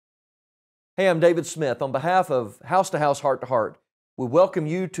Hey, I'm David Smith. On behalf of House to House, Heart to Heart, we welcome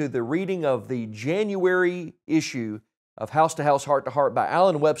you to the reading of the January issue of House to House, Heart to Heart by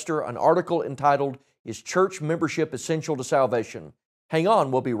Alan Webster, an article entitled, "Is Church Membership Essential to Salvation?" Hang on,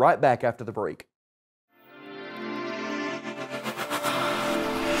 we'll be right back after the break.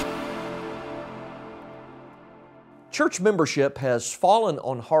 Church membership has fallen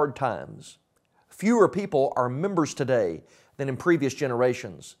on hard times. Fewer people are members today than in previous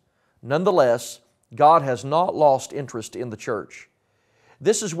generations. Nonetheless, God has not lost interest in the church.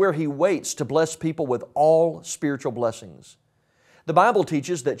 This is where He waits to bless people with all spiritual blessings. The Bible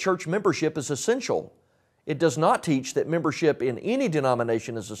teaches that church membership is essential. It does not teach that membership in any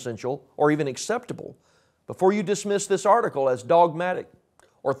denomination is essential or even acceptable. Before you dismiss this article as dogmatic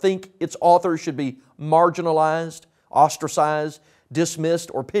or think its author should be marginalized, ostracized,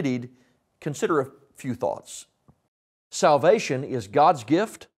 dismissed, or pitied, consider a few thoughts. Salvation is God's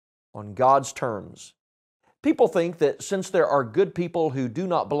gift on God's terms. People think that since there are good people who do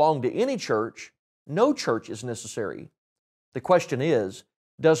not belong to any church, no church is necessary. The question is,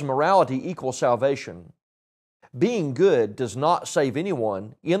 does morality equal salvation? Being good does not save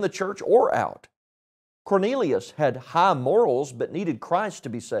anyone in the church or out. Cornelius had high morals but needed Christ to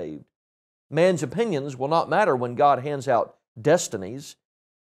be saved. Man's opinions will not matter when God hands out destinies.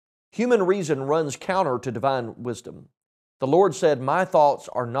 Human reason runs counter to divine wisdom. The Lord said, "My thoughts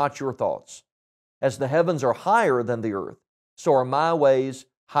are not your thoughts. As the heavens are higher than the earth, so are my ways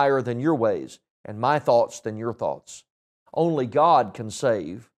higher than your ways, and my thoughts than your thoughts." Only God can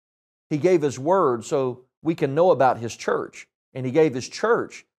save. He gave His Word so we can know about His church, and He gave His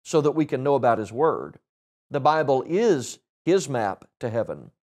church so that we can know about His Word. The Bible is His map to heaven.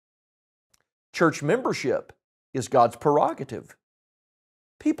 Church membership is God's prerogative.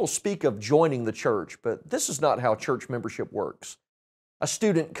 People speak of joining the church, but this is not how church membership works. A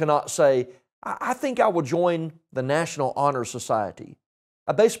student cannot say, I think I will join the National Honor Society.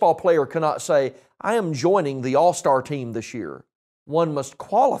 A baseball player cannot say, I am joining the All-Star team this year. One must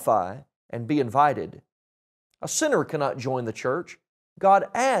qualify and be invited. A sinner cannot join the church. God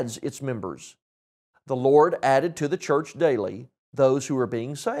adds its members. The Lord added to the church daily those who are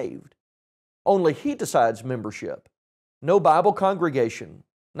being saved. Only He decides membership. No Bible congregation,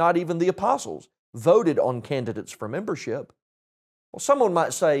 not even the apostles, voted on candidates for membership. Well, someone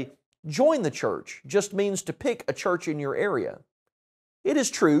might say, join the church just means to pick a church in your area. It is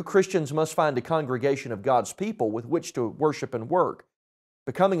true, Christians must find a congregation of God's people with which to worship and work.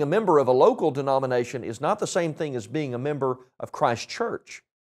 Becoming a member of a local denomination is not the same thing as being a member of Christ's church.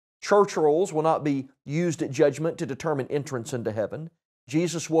 Church rolls will not be used at judgment to determine entrance into heaven.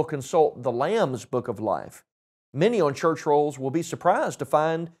 Jesus will consult the Lamb's book of life. Many on church rolls will be surprised to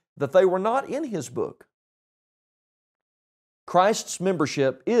find that they were not in His book. Christ's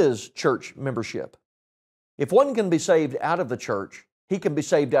membership is church membership. If one can be saved out of the church, he can be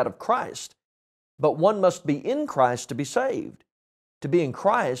saved out of Christ. But one must be in Christ to be saved. To be in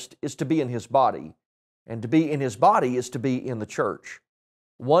Christ is to be in His body, and to be in His body is to be in the church.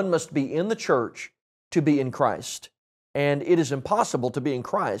 One must be in the church to be in Christ, and it is impossible to be in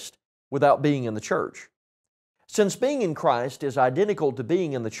Christ without being in the church. Since being in Christ is identical to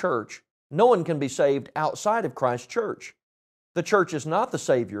being in the church, no one can be saved outside of Christ's church. The church is not the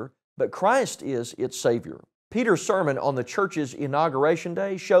Savior, but Christ is its Savior. Peter's sermon on the church's inauguration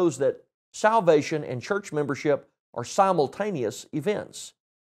day shows that salvation and church membership are simultaneous events.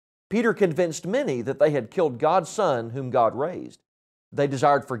 Peter convinced many that they had killed God's Son whom God raised. They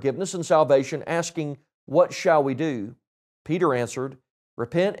desired forgiveness and salvation, asking, "What shall we do?" Peter answered,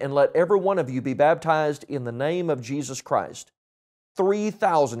 "Repent and let every one of you be baptized in the name of Jesus Christ."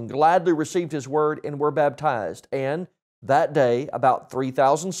 3,000 gladly received His word and were baptized, and that day about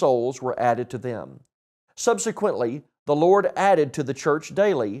 3,000 souls were added to them. Subsequently, the Lord added to the church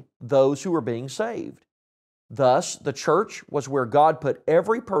daily those who were being saved. Thus, the church was where God put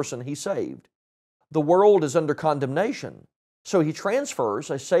every person He saved. The world is under condemnation, so He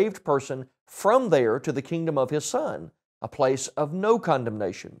transfers a saved person from there to the kingdom of His Son, a place of no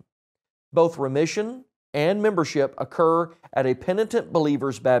condemnation. Both remission and membership occur at a penitent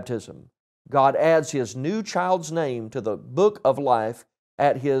believer's baptism. God adds His new child's name to the book of life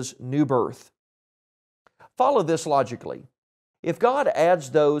at his new birth. Follow this logically. If God adds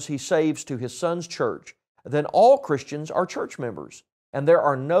those He saves to His Son's church, then all Christians are church members, and there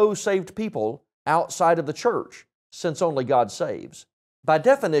are no saved people outside of the church, since only God saves. By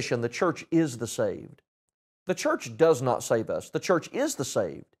definition, the church is the saved. The church does not save us. The church is the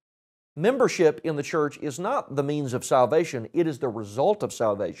saved. Membership in the church is not the means of salvation. It is the result of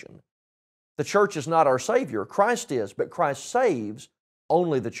salvation. The church is not our Savior. Christ is, but Christ saves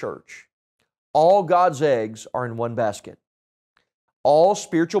only the church. All God's eggs are in one basket. All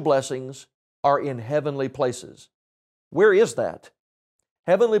spiritual blessings are in heavenly places. Where is that?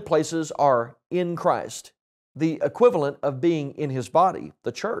 Heavenly places are in Christ, the equivalent of being in His body,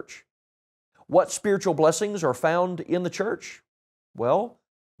 the church. What spiritual blessings are found in the church? Well,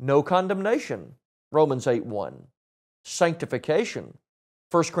 no condemnation, Romans 8:1. Sanctification,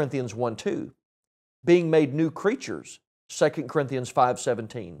 1 Corinthians 1:2. Being made new creatures, 2 Corinthians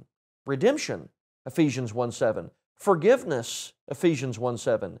 5:17. Redemption, Ephesians 1:7. Forgiveness, Ephesians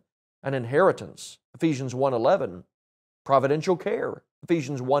 1:7. An inheritance, Ephesians 1:11. Providential care,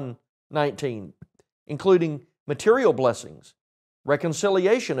 Ephesians 1:19. Including material blessings,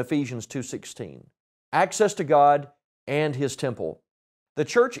 reconciliation, Ephesians 2:16. Access to God and His temple. The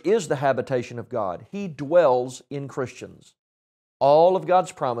church is the habitation of God. He dwells in Christians. All of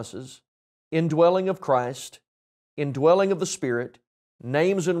God's promises, indwelling of Christ, indwelling of the Spirit,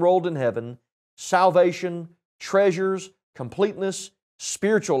 names enrolled in heaven, salvation, treasures, completeness,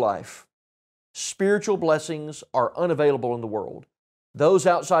 spiritual life. Spiritual blessings are unavailable in the world. Those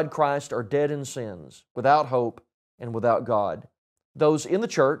outside Christ are dead in sins, without hope and without God. Those in the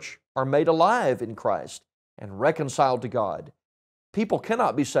church are made alive in Christ and reconciled to God. People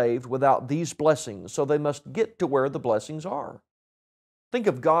cannot be saved without these blessings, so they must get to where the blessings are. Think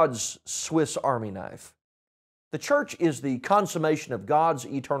of God's Swiss Army knife. The church is the consummation of God's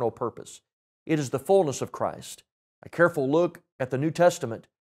eternal purpose. It is the fullness of Christ. A careful look at the New Testament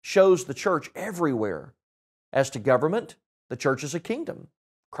shows the church everywhere. As to government, the church is a kingdom.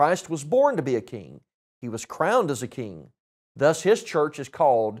 Christ was born to be a king. He was crowned as a king. Thus, His church is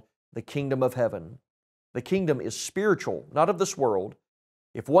called the kingdom of heaven. The kingdom is spiritual, not of this world.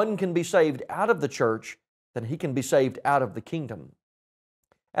 If one can be saved out of the church, then he can be saved out of the kingdom.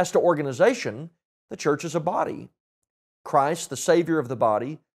 As to organization, the church is a body. Christ, the Savior of the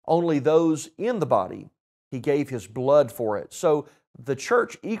body, only those in the body. He gave His blood for it. So the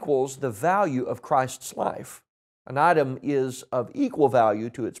church equals the value of Christ's life. An item is of equal value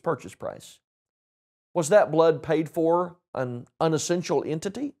to its purchase price. Was that blood paid for an unessential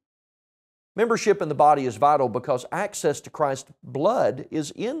entity? Membership in the body is vital because access to Christ's blood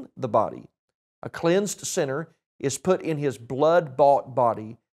is in the body. A cleansed sinner is put in his blood-bought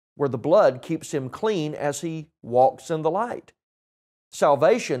body, where the blood keeps him clean as he walks in the light.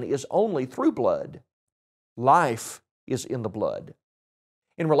 Salvation is only through blood. Life is in the blood.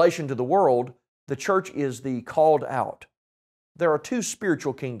 In relation to the world, the church is the called out. There are two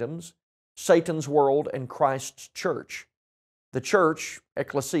spiritual kingdoms, Satan's world and Christ's church. The church,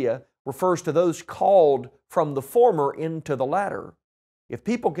 ecclesia, refers to those called from the former into the latter. If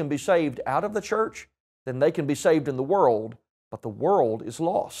people can be saved out of the church, then they can be saved in the world, but the world is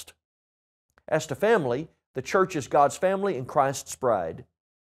lost. As to family, the church is God's family and Christ's bride.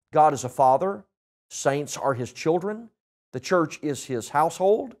 God is a father, saints are His children, the church is His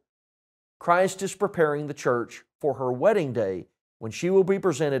household. Christ is preparing the church for her wedding day when she will be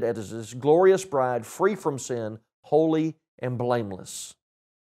presented as His glorious bride, free from sin, holy and blameless.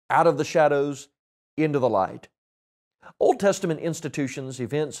 Out of the shadows, into the light. Old Testament institutions,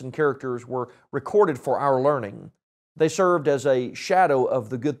 events, and characters were recorded for our learning. They served as a shadow of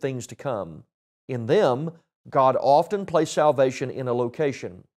the good things to come. In them, God often placed salvation in a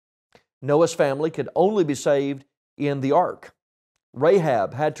location. Noah's family could only be saved in the ark.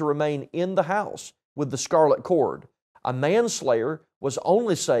 Rahab had to remain in the house with the scarlet cord. A manslayer was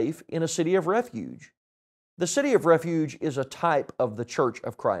only safe in a city of refuge. The city of refuge is a type of the church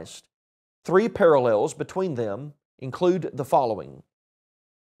of Christ. Three parallels between them include the following.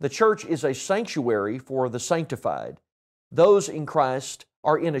 The church is a sanctuary for the sanctified. Those in Christ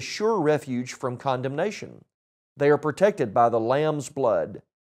are in a sure refuge from condemnation. They are protected by the Lamb's blood.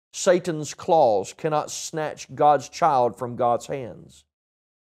 Satan's claws cannot snatch God's child from God's hands.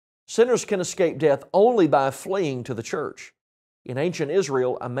 Sinners can escape death only by fleeing to the church. In ancient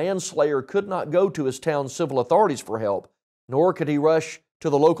Israel, a manslayer could not go to his town's civil authorities for help, nor could he rush to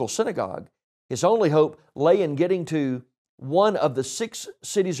the local synagogue. His only hope lay in getting to one of the 6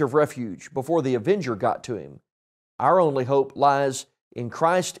 cities of refuge before the avenger got to him. Our only hope lies in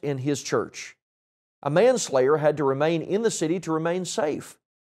Christ and His church. A manslayer had to remain in the city to remain safe.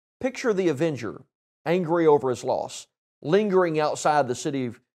 Picture the avenger, angry over his loss, lingering outside the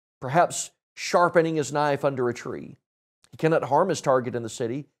city, perhaps sharpening his knife under a tree. He cannot harm his target in the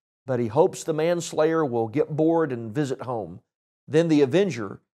city, but he hopes the manslayer will get bored and visit home. Then the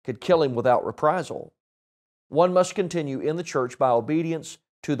avenger could kill him without reprisal. One must continue in the church by obedience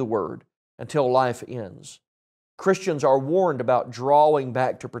to the Word until life ends. Christians are warned about drawing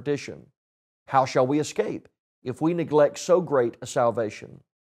back to perdition. How shall we escape if we neglect so great a salvation?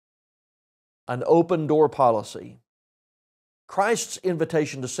 an open door policy. Christ's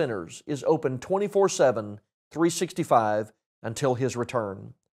invitation to sinners is open 24/7, 365 until His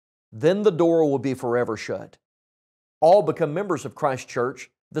return. Then the door will be forever shut. All become members of Christ's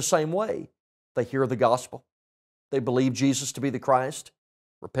church the same way. They hear the gospel. They believe Jesus to be the Christ,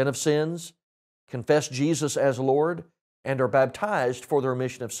 repent of sins, confess Jesus as Lord, and are baptized for the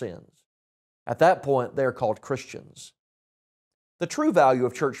remission of sins. At that point, they are called Christians. The true value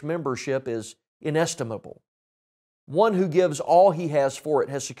of church membership is inestimable. One who gives all he has for it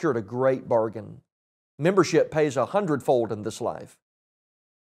has secured a great bargain. Membership pays 100-fold in this life.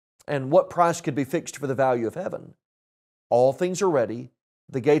 And what price could be fixed for the value of heaven? All things are ready,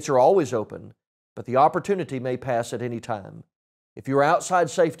 the gates are always open, but the opportunity may pass at any time. If you're outside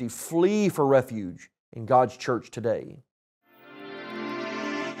safety, flee for refuge in God's church today.